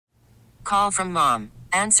call from Mom.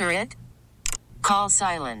 Answer it. Call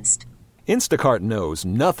silenced. Instacart knows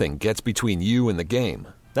nothing gets between you and the game.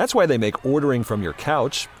 That's why they make ordering from your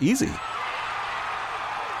couch easy.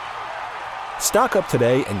 Stock up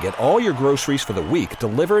today and get all your groceries for the week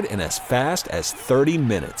delivered in as fast as 30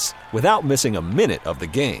 minutes without missing a minute of the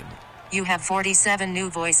game. You have 47 new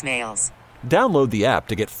voicemails. Download the app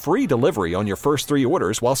to get free delivery on your first 3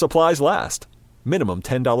 orders while supplies last. Minimum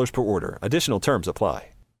 $10 per order. Additional terms apply.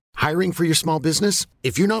 Hiring for your small business?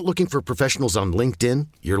 If you're not looking for professionals on LinkedIn,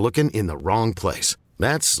 you're looking in the wrong place.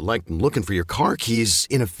 That's like looking for your car keys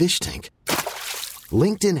in a fish tank.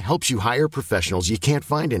 LinkedIn helps you hire professionals you can't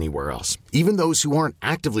find anywhere else, even those who aren't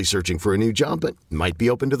actively searching for a new job but might be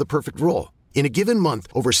open to the perfect role. In a given month,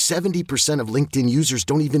 over 70% of LinkedIn users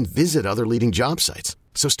don't even visit other leading job sites.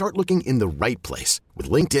 So start looking in the right place. With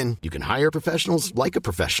LinkedIn, you can hire professionals like a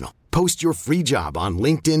professional. Post your free job on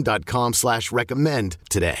linkedin.com/recommend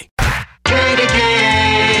today.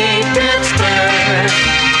 KDKA Pittsburgh.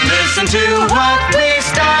 Listen to what we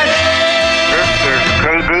started. This is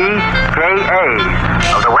KDKA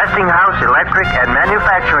of the Westinghouse Electric and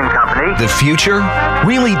Manufacturing Company. The future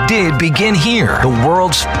really did begin here. The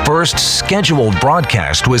world's first scheduled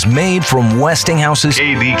broadcast was made from Westinghouse's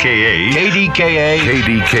KDKA.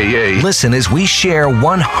 Listen as we share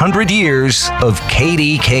 100 years of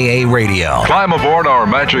KDKA Radio. Climb aboard our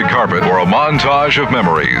magic carpet for a montage of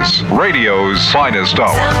memories. Radio's finest hour.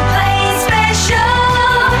 Someplace special.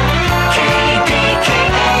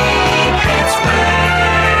 KDKA Pittsburgh.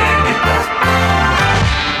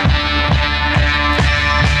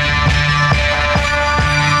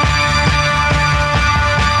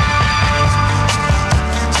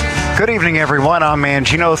 Good evening, everyone. I'm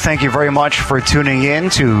Mangino. Thank you very much for tuning in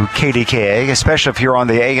to KDKA, especially if you're on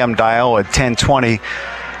the AM dial at 1020.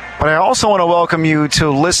 But I also want to welcome you to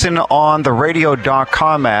listen on the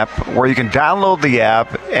radio.com app, where you can download the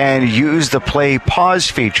app and use the play pause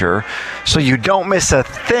feature so you don't miss a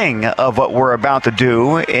thing of what we're about to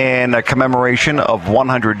do in a commemoration of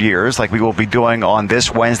 100 years, like we will be doing on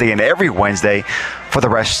this Wednesday and every Wednesday for the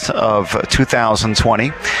rest of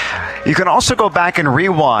 2020. You can also go back and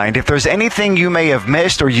rewind. If there's anything you may have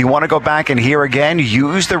missed or you want to go back and hear again,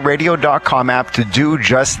 use the radio.com app to do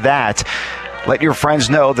just that. Let your friends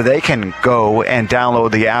know that they can go and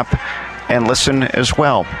download the app and listen as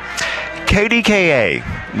well. KDKA,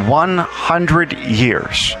 100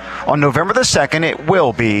 years. On November the 2nd, it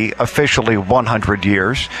will be officially 100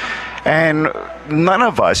 years. And none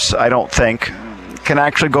of us, I don't think, can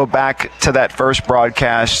actually go back to that first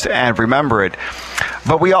broadcast and remember it.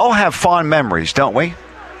 But we all have fond memories, don't we,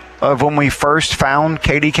 of when we first found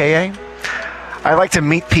KDKA? I like to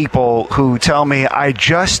meet people who tell me, I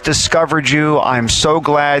just discovered you. I'm so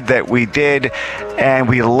glad that we did. And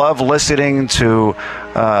we love listening to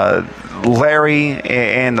Larry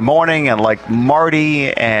in the morning, and like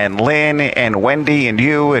Marty and Lynn and Wendy and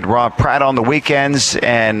you and Rob Pratt on the weekends.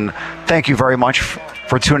 And thank you very much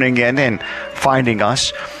for tuning in and finding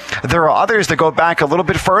us. There are others that go back a little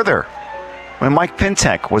bit further, when Mike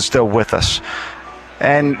Pintek was still with us,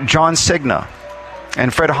 and John Cigna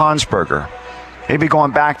and Fred Hansberger. Maybe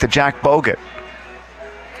going back to Jack Bogut.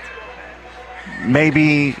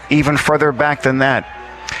 Maybe even further back than that.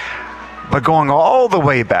 But going all the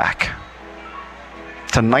way back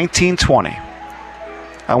to 1920,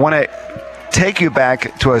 I want to take you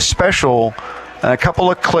back to a special, a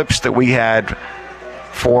couple of clips that we had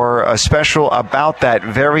for a special about that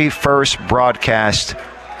very first broadcast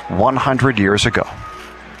 100 years ago.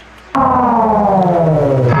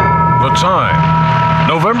 The time,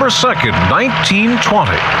 November 2nd,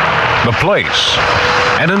 1920. The place,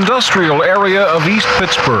 an industrial area of East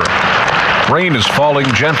Pittsburgh. Rain is falling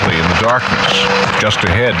gently in the darkness. Just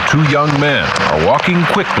ahead, 2 young men are walking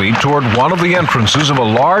quickly toward one of the entrances of a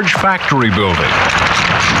large factory building.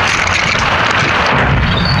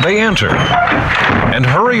 They enter and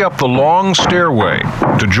hurry up the long stairway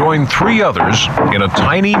to join 3 others in a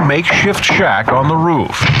tiny makeshift shack on the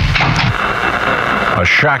roof. A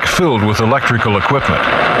shack filled with electrical equipment.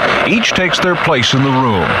 Each takes their place in the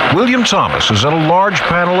room. William Thomas is at a large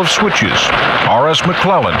panel of switches. R.S.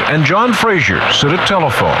 McClelland and John Frazier sit at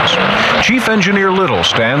telephones. Chief Engineer Little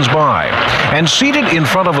stands by. And seated in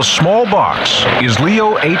front of a small box is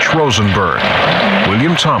Leo H. Rosenberg.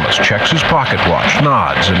 William Thomas checks his pocket watch,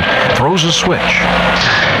 nods, and throws a switch.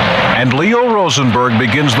 And Leo Rosenberg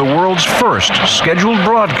begins the world's first scheduled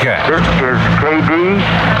broadcast. This is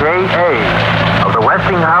KDKA of the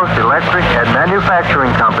Westinghouse Electric and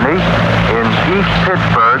Manufacturing Company in East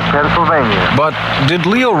Pittsburgh, Pennsylvania. But did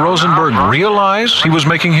Leo Rosenberg realize he was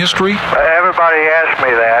making history? Everybody asked me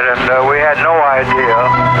that, and we had no idea.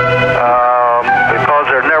 because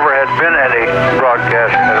there never had been any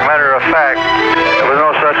broadcast. As a matter of fact, there was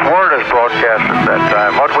no such word as broadcast at that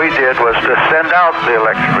time. What we did was to send out the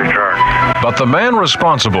election returns. But the man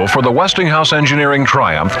responsible for the Westinghouse engineering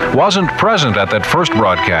triumph wasn't present at that first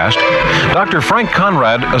broadcast. Dr. Frank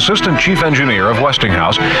Conrad, Assistant Chief Engineer of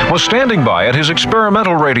Westinghouse, was standing by at his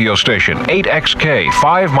experimental radio station, 8XK,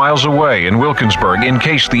 5 miles away in Wilkinsburg, in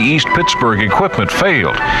case the East Pittsburgh equipment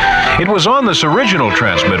failed. It was on this original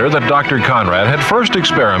transmitter that Dr. Conrad had first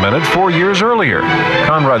experimented 4 years earlier.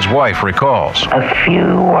 Conrad's wife recalls. A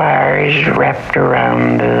few wires wrapped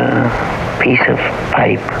around a piece of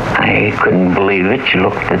pipe. I couldn't believe it. You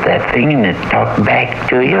looked at that thing and it talked back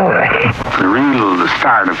to you. The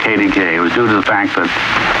start of KDKA was due to the fact that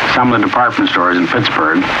some of the department stores in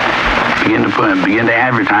Pittsburgh began to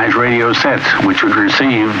advertise radio sets, which would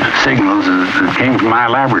receive signals that came from my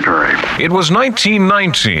laboratory. It was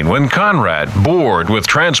 1919 when Conrad, bored with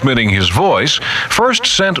transmitting his voice, first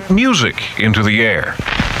sent music into the air.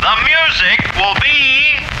 The music will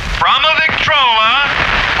be from a Victrola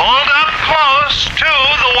pulled up close to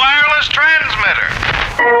the wireless transmitter.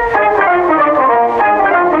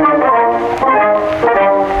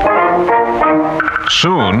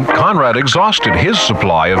 Soon, Conrad exhausted his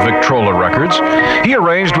supply of Victrola records. He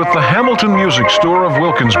arranged with the Hamilton Music Store of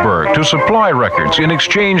Wilkinsburg to supply records in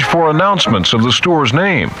exchange for announcements of the store's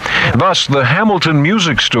name. Thus, the Hamilton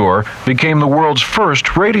Music Store became the world's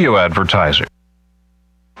first radio advertiser.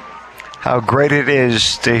 How great it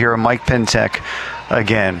is to hear Mike Pintek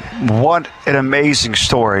again. What an amazing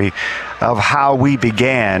story of how we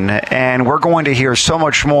began. And we're going to hear so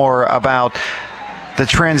much more about the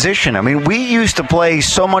transition. I mean, we used to play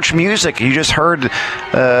so much music. You just heard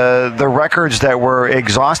the records that were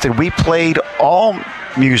exhausted. We played all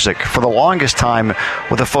music for the longest time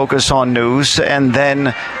with a focus on news. And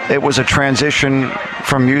then it was a transition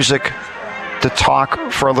from music to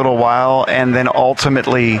talk for a little while, and then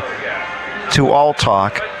ultimately to all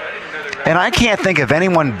talk. And I can't think of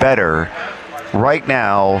anyone better right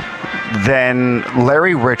now than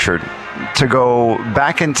Larry Richert to go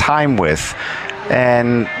back in time with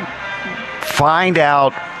and find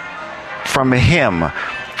out from him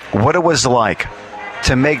what it was like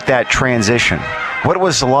to make that transition, what it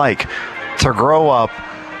was like to grow up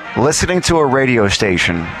listening to a radio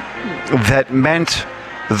station that meant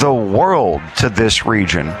the world to this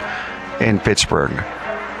region in Pittsburgh.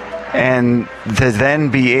 And to then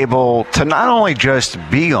be able to not only just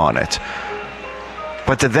be on it,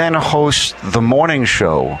 but to then host the morning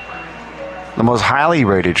show, the most highly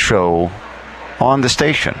rated show on the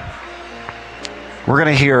station. We're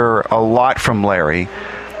going to hear a lot from Larry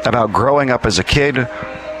about growing up as a kid,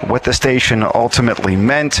 what the station ultimately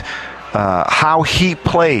meant, how he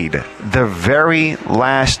played the very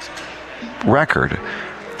last record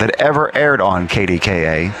that ever aired on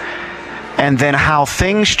KDKA, and then how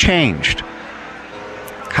things changed.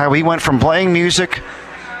 How he went from playing music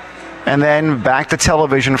and then back to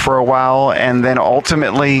television for a while, and then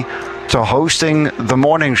ultimately to hosting the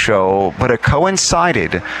morning show, but it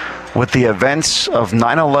coincided with the events of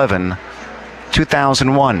 9/11,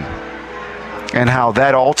 2001, and how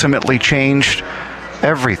that ultimately changed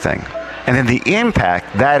everything. And then the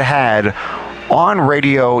impact that had on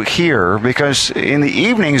radio here, because in the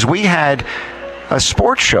evenings we had a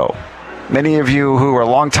sports show. Many of you who are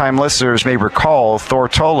longtime listeners may recall Thor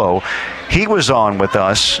Tolo. He was on with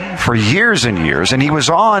us for years and years, and he was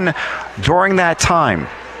on during that time,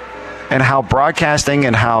 and how broadcasting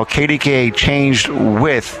and how KDKA changed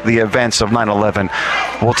with the events of 9/11.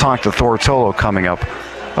 We'll talk to Thor Tolo coming up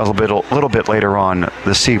a little bit later on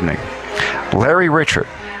this evening. Larry Richert.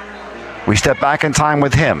 We step back in time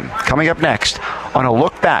with him. Coming up next on a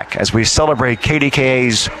look back as we celebrate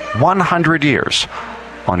KDKA's 100 years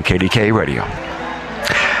on KDKA Radio.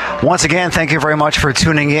 Once again, thank you very much for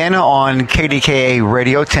tuning in on KDKA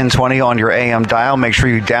Radio 1020 on your AM dial. Make sure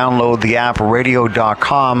you download the app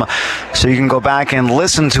radio.com so you can go back and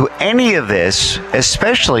listen to any of this,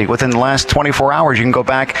 especially within the last 24 hours. You can go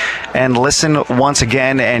back and listen once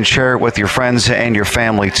again and share it with your friends and your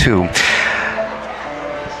family too.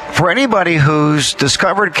 For anybody who's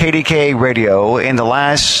discovered KDKA Radio in the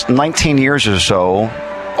last 19 years or so,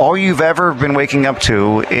 all you've ever been waking up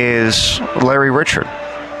to is Larry Richert.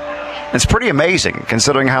 It's pretty amazing,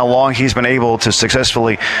 considering how long he's been able to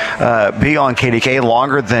successfully be on KDKA,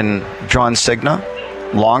 longer than John Cigna,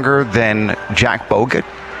 longer than Jack Bogut,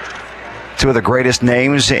 two of the greatest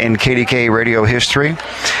names in KDKA radio history.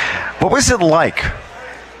 What was it like,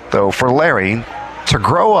 though, for Larry to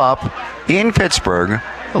grow up in Pittsburgh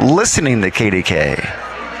listening to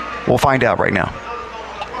KDKA? We'll find out right now.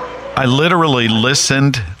 I literally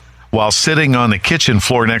listened while sitting on the kitchen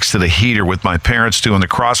floor next to the heater with my parents doing the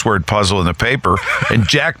crossword puzzle in the paper, and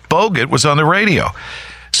Jack Bogut was on the radio.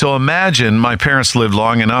 So imagine my parents lived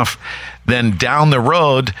long enough, then down the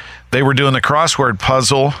road, they were doing the crossword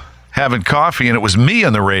puzzle, having coffee, and it was me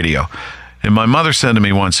on the radio. And my mother said to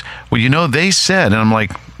me once, well, they said, and I'm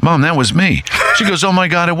like, Mom, that was me. She goes, oh my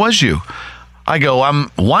God, it was you. I go, I'm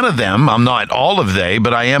one of them. I'm not all of they,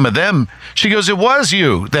 but I am a them. She goes, it was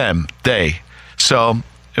you, them, they. So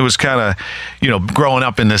it was kind of, growing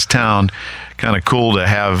up in this town, kind of cool to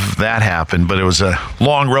have that happen, but it was a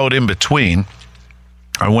long road in between.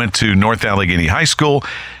 I went to North Allegheny High School.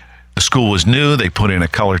 The school was new. They put in a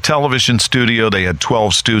color television studio. They had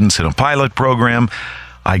 12 students in a pilot program.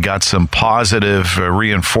 I got some positive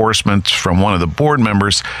reinforcement from one of the board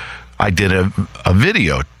members. I did a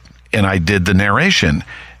video, and I did the narration.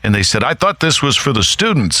 And they said, I thought this was for the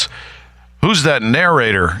students. Who's that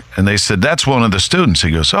narrator? And they said, that's one of the students.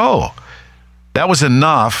 He goes, oh. That was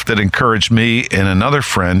enough that encouraged me and another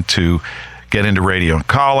friend to get into radio in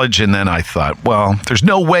college. And then I thought, well, there's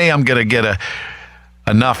no way I'm going to get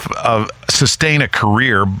sustain a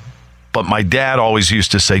career. But my dad always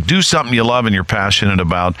used to say, do something you love and you're passionate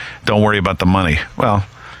about. Don't worry about the money. Well,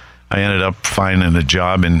 I ended up finding a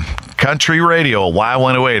job in country radio, a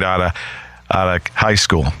Y108 out of high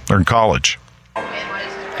school or in college.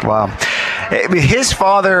 Wow. His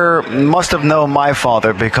father must have known my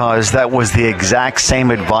father, because that was the exact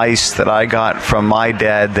same advice that I got from my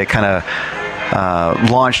dad that kind of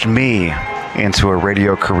launched me into a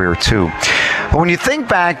radio career too. But when you think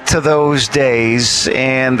back to those days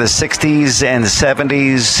in the 60s and the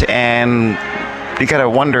 70s, and you got to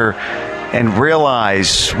wonder and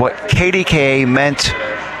realize what KDKA meant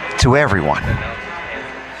to everyone.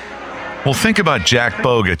 Well, think about Jack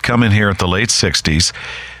Bogut coming here at the late 60s.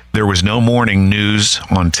 There was no morning news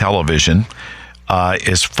on television.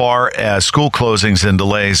 As far as school closings and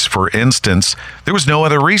delays, for instance, there was no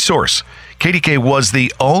other resource. KDKA was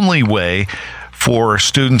the only way for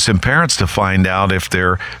students and parents to find out if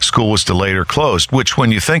their school was delayed or closed, which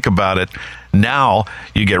when you think about it, now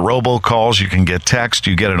you get robocalls, you can get text,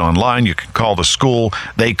 you get it online, you can call the school,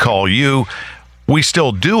 they call you. We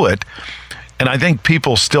still do it, and I think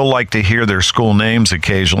people still like to hear their school names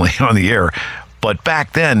occasionally on the air. But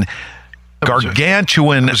back then,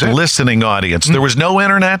 gargantuan listening audience. There was no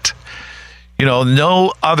internet,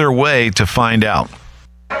 no other way to find out.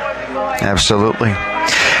 Absolutely.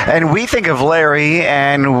 And we think of Larry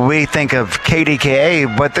and we think of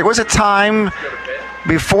KDKA, but there was a time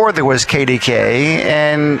before there was KDKA,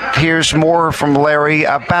 and here's more from Larry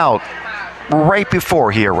about right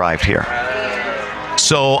before he arrived here.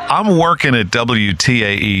 So I'm working at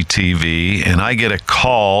WTAE TV, and I get a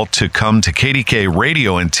call to come to KDKA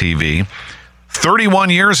Radio and TV 31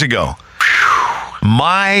 years ago.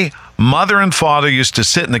 My mother and father used to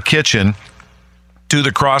sit in the kitchen, do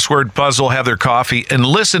the crossword puzzle, have their coffee, and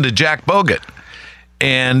listen to Jack Bogut.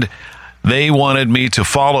 And they wanted me to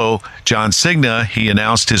follow John Cigna. He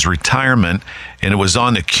announced his retirement, and it was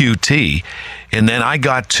on the QT. And then I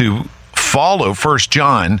got to follow first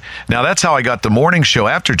John. Now, that's how I got the morning show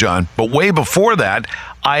after John. But way before that,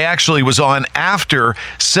 I actually was on after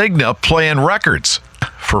Cigna playing records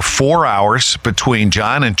for 4 hours between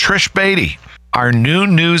John and Trish Beatty. Our new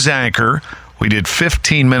news anchor, we did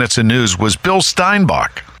 15 minutes of news, was Bill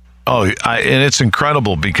Steinbach. And it's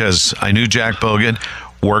incredible because I knew Jack Bogut,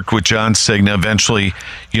 worked with John Cigna, eventually,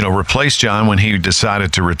 replaced John when he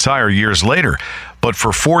decided to retire years later. But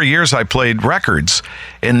for 4 years, I played records.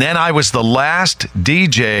 And then I was the last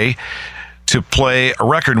DJ to play a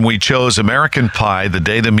record, and we chose American Pie, The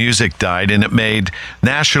Day the Music Died, and it made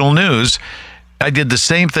national news. I did the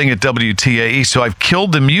same thing at WTAE, so I've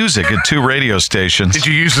killed the music at 2 radio stations. Did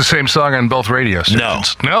you use the same song on both radio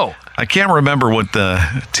stations? No. I can't remember what the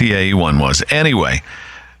TAE one was. Anyway,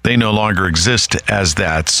 they no longer exist as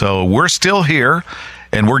that. So we're still here,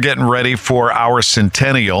 and we're getting ready for our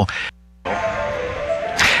centennial.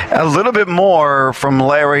 A little bit more from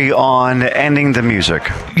Larry on ending the music.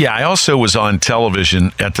 Yeah, I also was on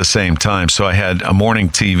television at the same time. So I had a morning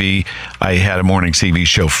TV. I had a morning TV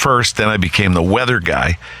show first. Then I became the weather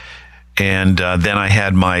guy. And then I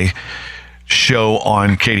had my show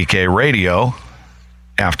on KDKA Radio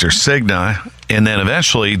after Cigna. And then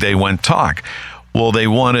eventually they went talk. Well, they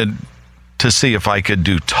wanted to see if I could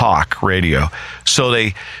do talk radio. So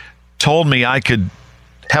they told me I could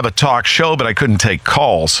have a talk show, but I couldn't take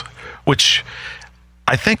calls, which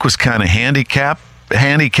I think was kind of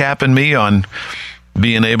handicapping me on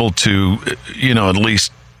being able to, at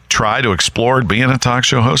least try to explore being a talk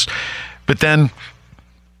show host. But then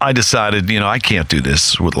I decided, I can't do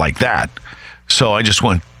this like that. So I just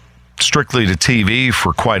went strictly to TV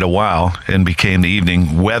for quite a while and became the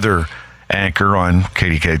evening weather anchor on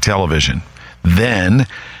KDKA television. Then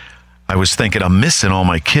I was thinking, I'm missing all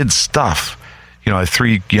my kids' stuff. You know, I had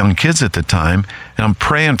 3 young kids at the time, and I'm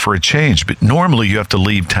praying for a change. But normally you have to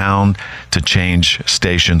leave town to change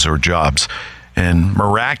stations or jobs. And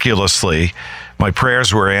miraculously, my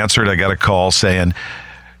prayers were answered. I got a call saying,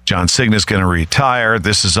 John Cigna's going to retire.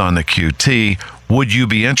 This is on the QT. Would you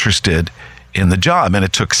be interested in the job? And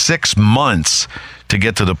it took 6 months to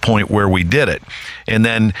get to the point where we did it. And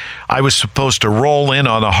then I was supposed to roll in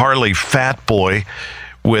on a Harley Fat Boy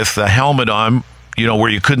with a helmet on, you know, where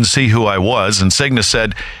you couldn't see who I was. And Cigna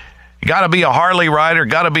said, you got to be a Harley rider,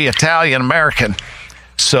 got to be Italian-American.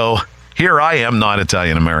 So here I am, not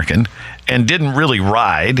Italian-American, and didn't really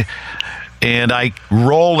ride. And I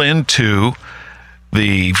roll into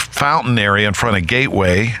the fountain area in front of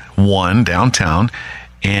Gateway 1 downtown,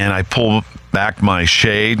 and I pull back my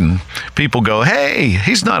shade, and people go, hey,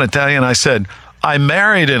 he's not Italian. I said, I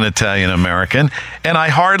married an Italian-American, and I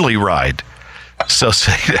hardly ride. So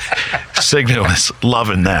Cigna was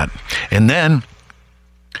loving that. And then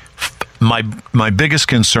my biggest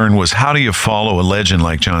concern was, how do you follow a legend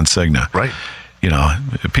like John Cigna? Right. You know,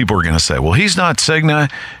 people were going to say, well, he's not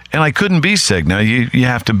Cigna, and I couldn't be Cigna. You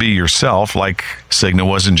have to be yourself, like Cigna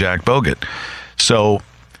wasn't Jack Bogut. So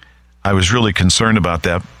I was really concerned about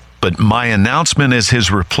that. But my announcement as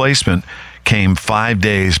his replacement came 5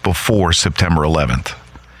 days before September 11th.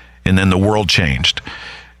 And then the world changed.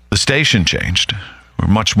 The station changed. We're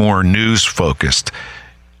much more news-focused,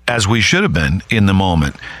 as we should have been in the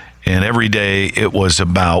moment. And every day it was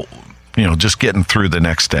about, you know, just getting through the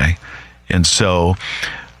next day. And so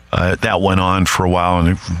that went on for a while, and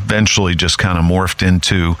eventually just kind of morphed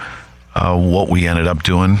into what we ended up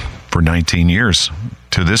doing for 19 years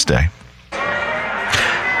to this day.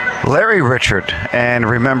 Larry Richert, and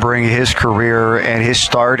remembering his career and his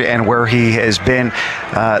start and where he has been,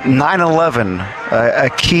 9/11, a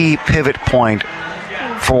key pivot point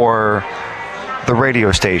for the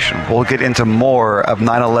radio station. We'll get into more of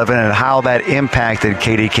 9/11 and how that impacted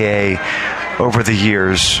KDKA over the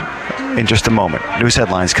years in just a moment. News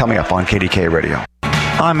headlines coming up on KDKA Radio.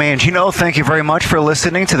 I'm Mangino. Thank you very much for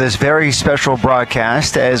listening to this very special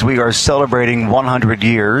broadcast as we are celebrating 100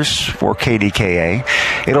 years for KDKA.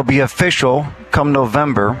 It'll be official come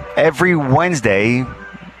November. Every Wednesday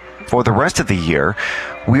for the rest of the year,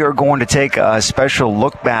 we are going to take a special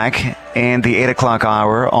look back in the 8 o'clock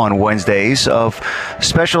hour on Wednesdays of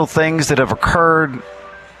special things that have occurred,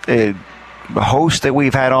 hosts that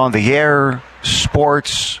we've had on the air,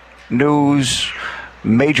 sports, news,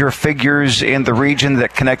 major figures in the region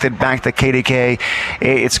that connected back to KDKA.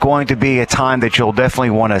 It's going to be a time that you'll definitely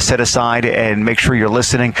want to set aside and make sure you're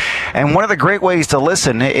listening. And one of the great ways to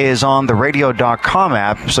listen is on the radio.com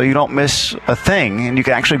app, so you don't miss a thing. And you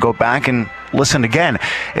can actually go back and listen again,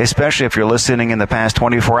 especially if you're listening in the past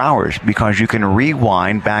 24 hours, because you can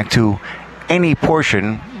rewind back to any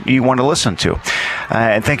portion you want to listen to.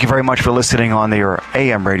 And thank you very much for listening on your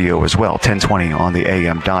AM radio as well, 1020 on the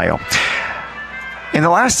AM dial. In the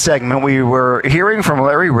last segment, we were hearing from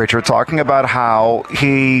Larry Richert talking about how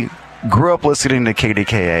he grew up listening to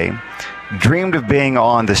KDKA, dreamed of being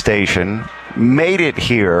on the station, made it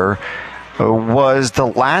here, was the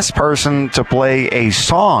last person to play a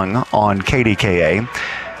song on KDKA,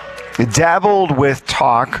 dabbled with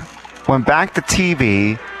talk, went back to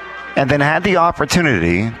TV, and then had the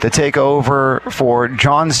opportunity to take over for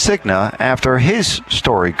John Cigna after his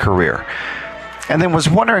storied career. And then was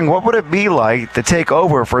wondering, what would it be like to take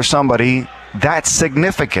over for somebody that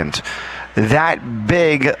significant, that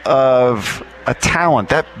big of a talent,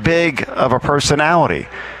 that big of a personality?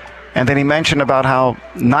 And then he mentioned about how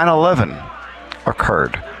 9/11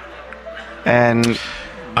 occurred. And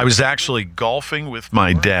I was actually golfing with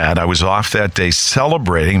my dad. I was off that day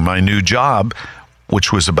celebrating my new job,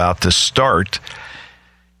 which was about to start.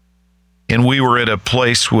 And we were at a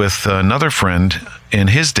place with another friend and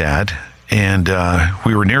his dad, and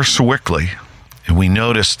we were near Sewickley, and we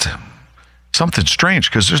noticed something strange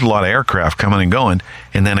because there's a lot of aircraft coming and going.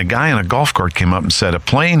 And then a guy in a golf cart came up and said, a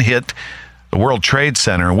plane hit the World Trade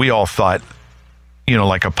Center. And we all thought, you know,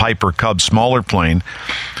 like a Piper Cub smaller plane.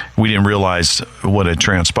 We didn't realize what had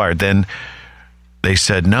transpired. Then they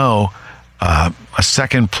said, no, a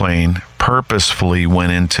second plane purposefully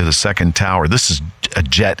went into the second tower. This is a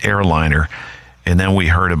jet airliner. And then we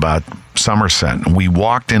heard about Somerset, and we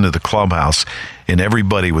walked into the clubhouse, and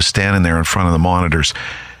everybody was standing there in front of the monitors.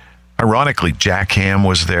 Ironically, Jack Ham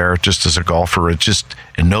was there just as a golfer.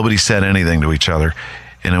 And nobody said anything to each other.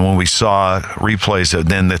 And then when we saw replays,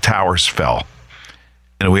 then the towers fell,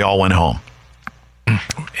 and we all went home.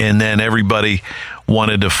 And then everybody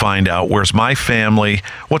wanted to find out, where's my family?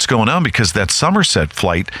 What's going on? Because that Somerset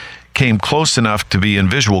flight came close enough to be in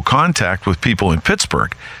visual contact with people in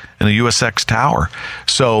Pittsburgh in the USX Tower.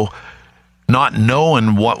 So not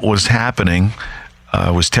knowing what was happening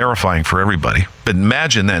was terrifying for everybody. But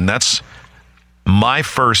imagine then, that's my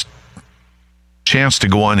first chance to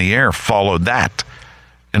go on the air, followed that.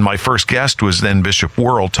 And my first guest was then Bishop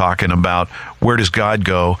Worrell, talking about where does God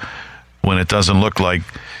go when it doesn't look like,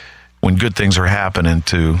 when good things are happening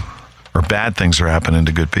to, or bad things are happening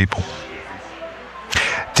to good people.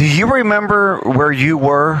 Do you remember where you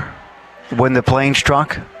were when the plane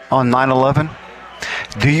struck on 9/11?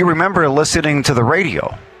 Do you remember listening to the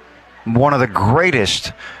radio? One of the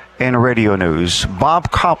greatest in radio news,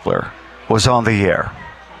 Bob Koppler, was on the air.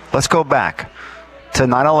 Let's go back to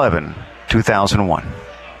 9/11, 2001.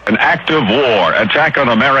 An act of war, attack on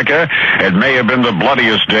America. It may have been the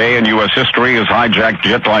bloodiest day in U.S. history as hijacked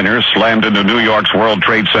jetliners slammed into New York's World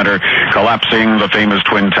Trade Center, collapsing the famous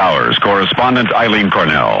Twin Towers. Correspondent Eileen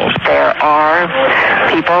Cornell. There are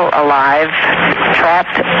people alive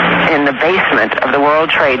trapped in the basement of the World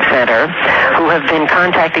Trade Center who have been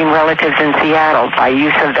contacting relatives in Seattle by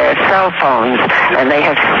use of their cell phones. And they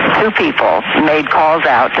have, 2 people made calls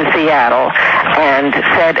out to Seattle and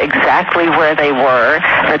said exactly where they were,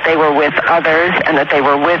 that they were with others, and that they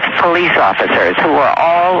were with police officers who were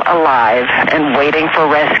all alive and waiting for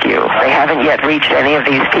rescue. They haven't yet reached any of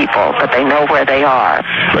these people, but they know where they are.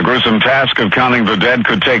 The gruesome task of counting the dead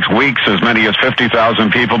could take weeks. As many as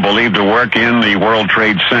 50,000 people believed to work in the World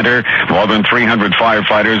Trade Center. More than 300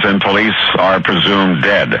 firefighters and police are presumed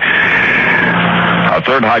dead. A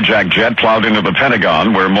third hijacked jet plowed into the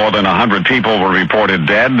Pentagon, where more than 100 people were reported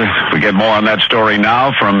dead. We get more on that story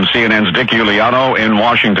now from CNN's Dick Uliano in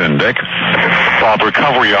Washington. Dick? Bob,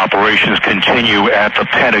 recovery operations continue at the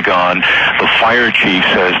Pentagon. The fire chief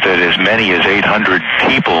says that as many as 800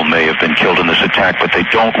 people may have been killed in this attack, but they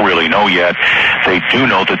don't really know yet. They do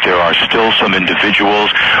know that there are still some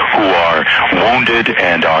individuals who are wounded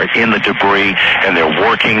and are in the debris, and they're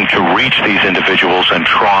working to reach these individuals and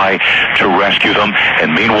try to rescue them.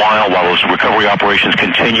 And meanwhile, while those recovery operations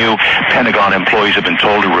continue, Pentagon employees have been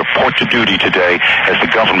told to report to duty today as the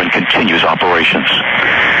government continues operations.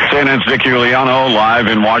 CNN's Dick Uliano live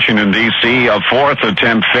in Washington, D.C. A 4th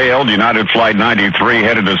attempt failed. United Flight 93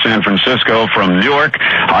 headed to San Francisco from Newark,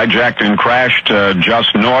 hijacked and crashed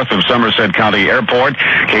just north of Somerset County Airport.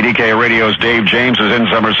 KDKA Radio's Dave James is in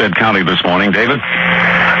Somerset County this morning. David?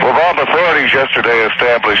 Well, Bob, authorities yesterday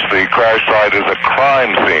established the crash site as a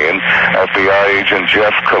crime scene. FBI agent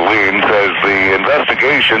Jeff Colleen says the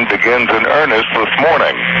investigation begins in earnest this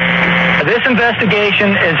morning. This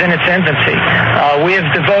investigation is in its infancy. We have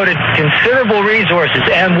devoted considerable resources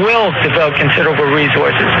and will devote considerable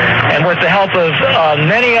resources. And with the help of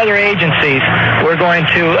many other agencies, we're going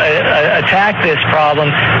to attack this problem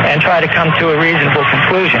and try to come to a reasonable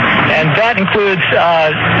conclusion. And that includes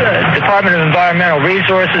Department of Environmental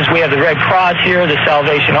Resources. We have the Red Cross here, the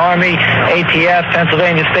Salvation Army, ATF,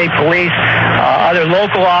 Pennsylvania State Police, other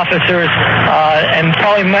local officers, and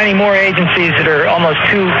probably many more agencies that are almost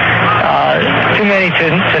too many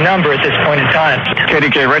to number at this point in time.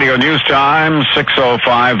 KDKA Radio News Time,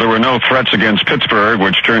 6:05. There were no threats against Pittsburgh,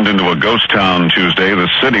 which turned into a ghost town Tuesday. The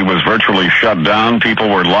city was virtually shut down. People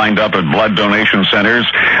were lined up at blood donation centers.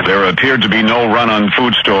 There appeared to be no run on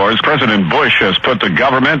food stores. President Bush has put the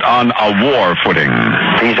government on a war footing.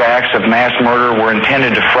 These acts of mass murder were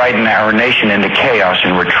intended to frighten our nation into chaos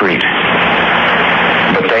and retreat.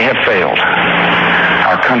 But they have failed.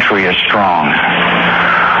 Our country is strong.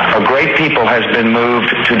 A great people has been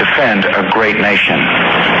moved to defend a great nation.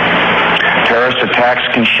 Terrorist attacks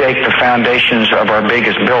can shake the foundations of our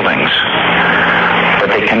biggest buildings, but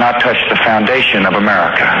they cannot touch the foundation of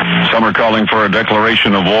America. Some are calling for a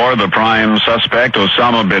declaration of war. The prime suspect,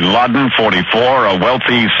 Osama bin Laden, 44, a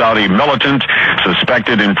wealthy Saudi militant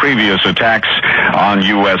suspected in previous attacks on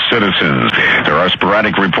U.S. citizens. There are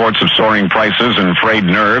sporadic reports of soaring prices and frayed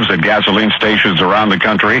nerves at gasoline stations around the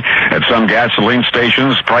country. At some gasoline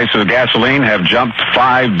stations, prices of gasoline have jumped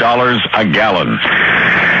 $5 a gallon.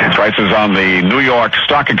 Prices on the New York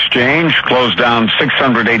Stock Exchange closed down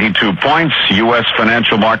 682 points. U.S.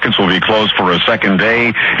 financial markets will be closed for a second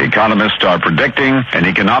day. Economists are predicting an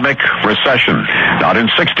economic recession. Not in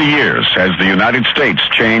 60 years has the United States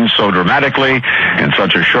changed so dramatically in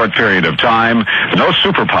such a short period of time. No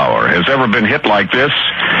superpower has ever been hit like this.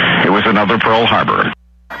 It was another Pearl Harbor.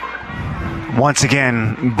 Once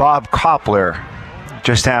again, Bob Koppler,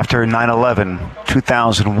 just after 9/11,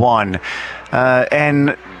 2001.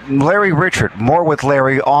 And Larry Richert, more with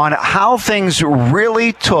Larry on how things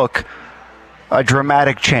really took a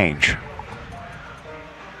dramatic change.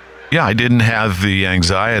 Yeah, I didn't have the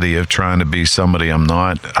anxiety of trying to be somebody I'm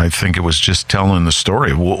not. I think it was just telling the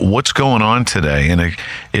story. What's going on today? And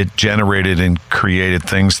it generated and created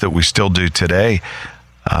things that we still do today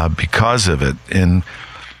because of it. And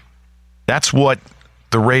that's what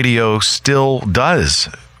the radio still does,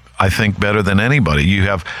 I think, better than anybody. You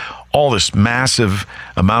have all this massive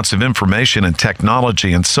amounts of information and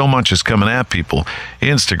technology, and so much is coming at people.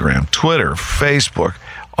 Instagram, Twitter, Facebook,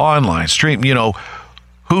 online, stream,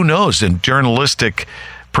 who knows? And journalistic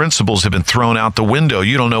principles have been thrown out the window.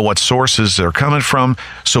 You don't know what sources they're coming from.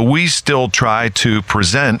 So we still try to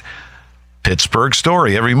present Pittsburgh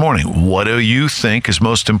story every morning. What do you think is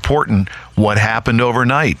most important? What happened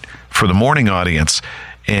overnight for the morning audience?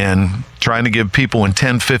 And trying to give people in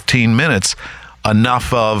 10, 15 minutes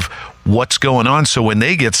enough of what's going on so when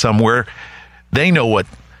they get somewhere, they know what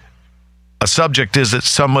a subject is that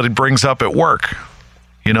somebody brings up at work.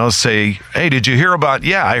 Say, hey, did you hear about?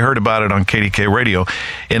 Yeah, I heard about it on KDKA Radio.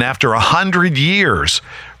 And after 100 years,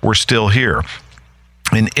 we're still here.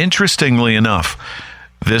 And interestingly enough,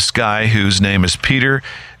 this guy whose name is Peter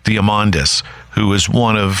Diamandis, who is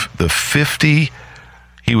one of the 50,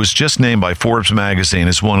 he was just named by Forbes magazine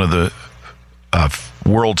as one of the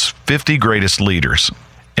world's 50 greatest leaders.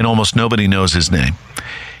 And almost nobody knows his name.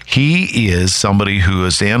 He is somebody who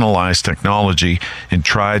has analyzed technology and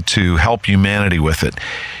tried to help humanity with it.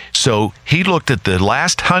 So he looked at the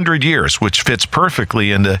last 100 years, which fits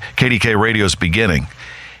perfectly into KDKA Radio's beginning.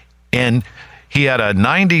 And he had a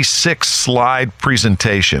 96-slide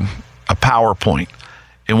presentation, a PowerPoint.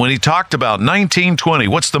 And when he talked about 1920,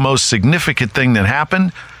 what's the most significant thing that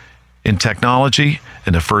happened in technology?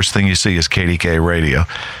 And the first thing you see is KDKA Radio.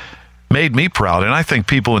 Made me proud, and I think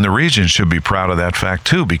people in the region should be proud of that fact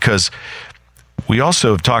too, because we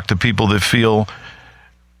also have talked to people that feel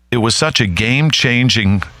it was such a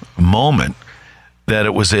game-changing moment that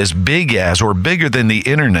it was as big as or bigger than the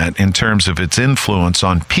internet in terms of its influence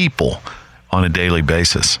on people on a daily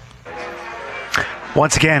basis.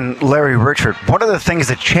 Once again, Larry Richert, one of the things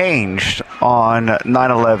that changed on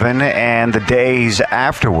 9/11 and the days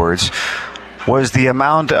afterwards was the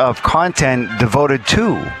amount of content devoted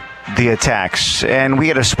to the attacks. And we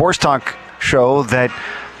had a sports talk show that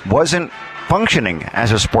wasn't functioning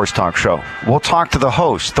as a sports talk show. We'll talk to the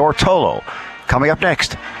host, Thor Tolo, coming up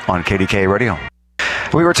next on KDKA Radio.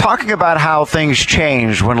 We were talking about how things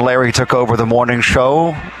changed when Larry took over the morning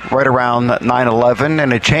show right around 9/11,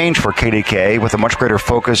 and it changed for KDKA with a much greater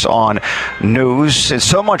focus on news. It's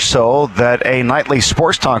so much so that a nightly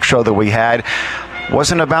sports talk show that we had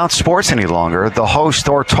wasn't about sports any longer. The host,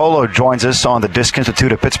 Thor Tolo, joins us on the Disk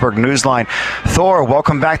Institute of Pittsburgh Newsline. Thor,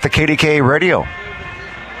 welcome back to KDKA Radio.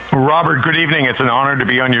 Robert, good evening. It's an honor to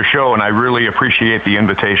be on your show, and I really appreciate the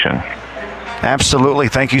invitation. Absolutely.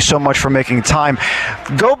 Thank you so much for making time.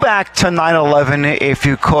 Go back to 9/11, if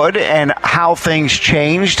you could, and how things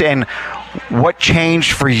changed and what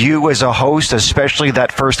changed for you as a host, especially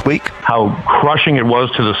that first week? How crushing it was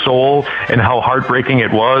to the soul, and how heartbreaking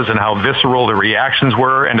it was, and how visceral the reactions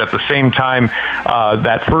were. And at the same time,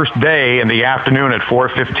 that first day in the afternoon at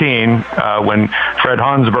 4:15, when Fred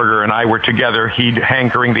Hansberger and I were together, he,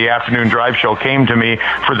 hankering the afternoon drive show, came to me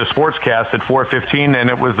for the sportscast at 4:15, and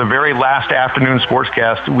it was the very last afternoon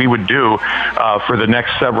sportscast we would do for the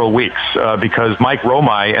next several weeks, because Mike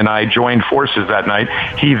Romai and I joined forces that night.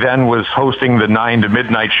 He then was hosting the 9 to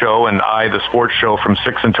midnight show, and I the sports show from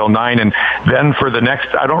 6 until 9. And then for the next,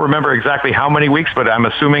 I don't remember exactly how many weeks, but I'm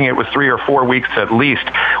assuming it was 3 or 4 weeks at least,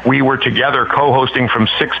 we were together co-hosting from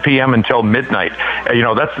 6 p.m. until midnight.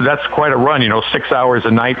 That's quite a run, 6 hours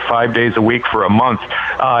a night, 5 days a week for a month.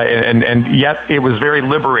 And yet it was very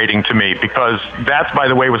liberating to me, because that, by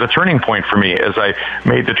the way, was a turning point for me as I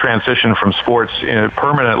made the transition from sports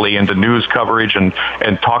permanently into news coverage and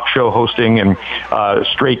talk show hosting and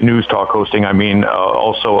straight news talk hosting.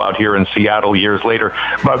 Also out here in Seattle years later.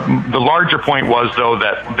 But the larger point was, though,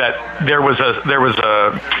 that there was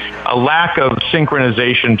a lack of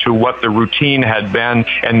synchronization to what the routine had been,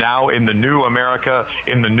 and now in the new America,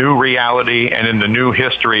 in the new reality, and in the new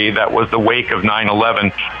history that was the wake of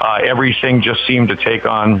 9/11, everything just seemed to take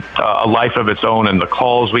on a life of its own. And the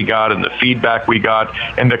calls we got, and the feedback we got,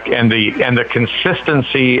 and the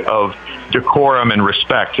consistency of decorum and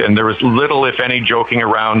respect, and there was little, if any, joking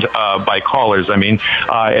around by callers.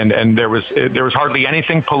 And there was hardly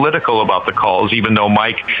anything political about the calls, even though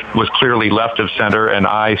Mike was clearly left of center and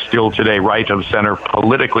I still today right of center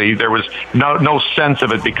politically. There was no sense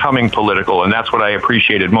of it becoming political, and that's what I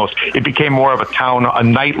appreciated most. It became more of a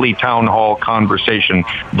nightly town hall conversation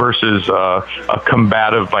versus a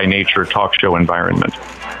combative by nature talk show environment.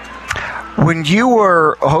 When you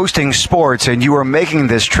were hosting sports and you were making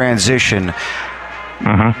this transition,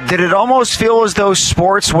 did it almost feel as though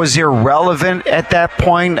sports was irrelevant at that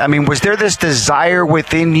point? I mean, was there this desire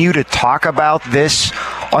within you to talk about this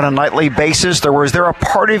on a nightly basis, or was there a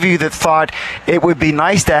part of you that thought it would be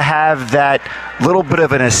nice to have that little bit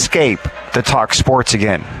of an escape to talk sports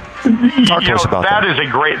again? Talk to us about that.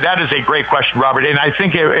 That is a great question, Robert. And I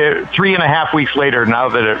think 3.5 weeks later, now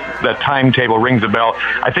that that timetable rings a bell,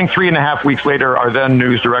 I think 3.5 weeks later, our then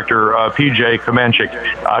news director, PJ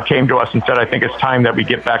Komenchik, came to us and said, I think it's time that we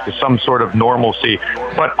get back to some sort of normalcy.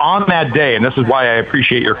 But on that day, and this is why I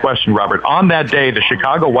appreciate your question, Robert, on that day, the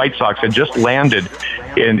Chicago White Sox had just landed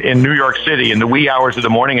in New York City in the wee hours of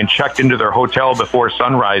the morning and checked into their hotel before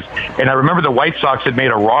sunrise. And I remember the White Sox had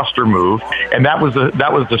made a roster move, and that was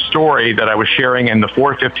the story that I was sharing in the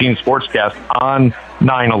 4:15 sportscast on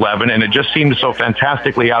 9/11, and it just seemed so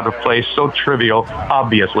fantastically out of place, so trivial,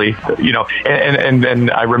 obviously,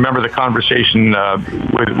 and I remember the conversation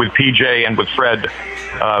with PJ and with Fred,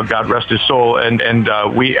 God rest his soul, and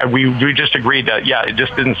we just agreed that, it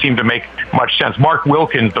just didn't seem to make much sense. Mark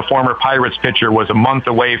Wilkins, the former Pirates pitcher, was a month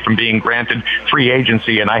away from being granted free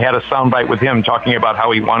agency, and I had a soundbite with him talking about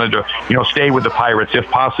how he wanted to, stay with the Pirates if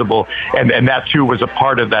possible, and that too was a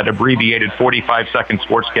part of that abbreviated 45-second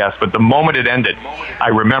sportscast. But the moment it ended, I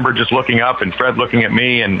remember just looking up and Fred looking at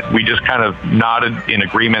me, and we just kind of nodded in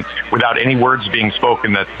agreement without any words being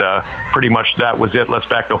spoken that pretty much that was it. Let's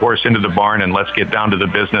back the horse into the barn and let's get down to the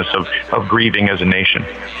business of grieving as a nation.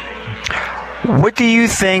 What do you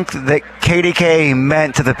think that KDKA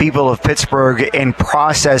meant to the people of Pittsburgh in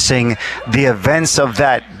processing the events of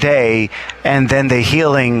that day and then the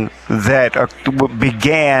healing that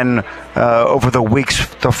began over the weeks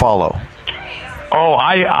to follow? Oh,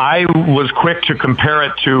 I was quick to compare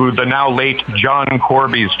it to the now late John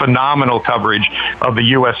Corby's phenomenal coverage of the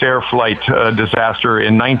U.S. air flight disaster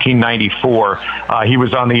in 1994. He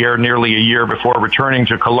was on the air nearly a year before returning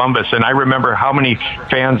to Columbus, and I remember how many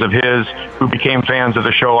fans of his who became fans of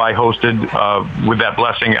the show I hosted with that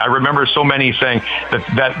blessing. I remember so many saying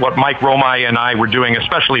that what Mike Romai and I were doing,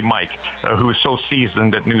 especially Mike, who is so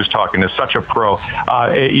seasoned at news talk and is such a pro,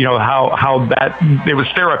 how that it was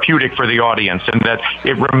therapeutic for the audience, and that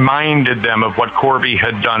it reminded them of what Corby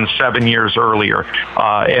had done 7 years earlier,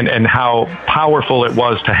 and how powerful it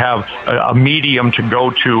was to have a medium to go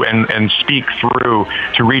to and speak through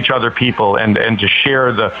to reach other people and to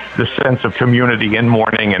share the sense of community in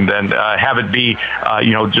mourning, and then have it be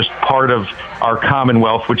just part of our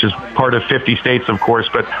Commonwealth, which is part of 50 states, of course,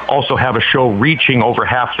 but also have a show reaching over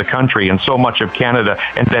half the country and so much of Canada,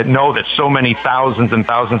 and that know that so many thousands and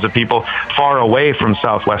thousands of people far away from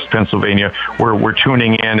Southwest Pennsylvania were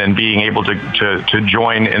tuning in and being able to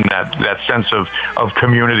join in that sense of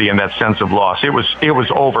community and that sense of loss. It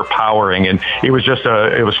was overpowering, and it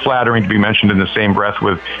was flattering to be mentioned in the same breath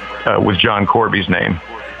with John Corby's name.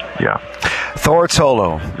 Yeah. Thor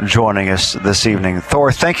Tolo joining us this evening.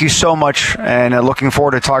 Thor, thank you so much, and looking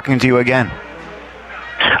forward to talking to you again.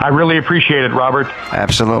 I really appreciate it, Robert.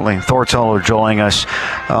 Absolutely. Thor Tolo joining us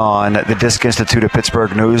on the Disc Institute of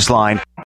Pittsburgh Newsline.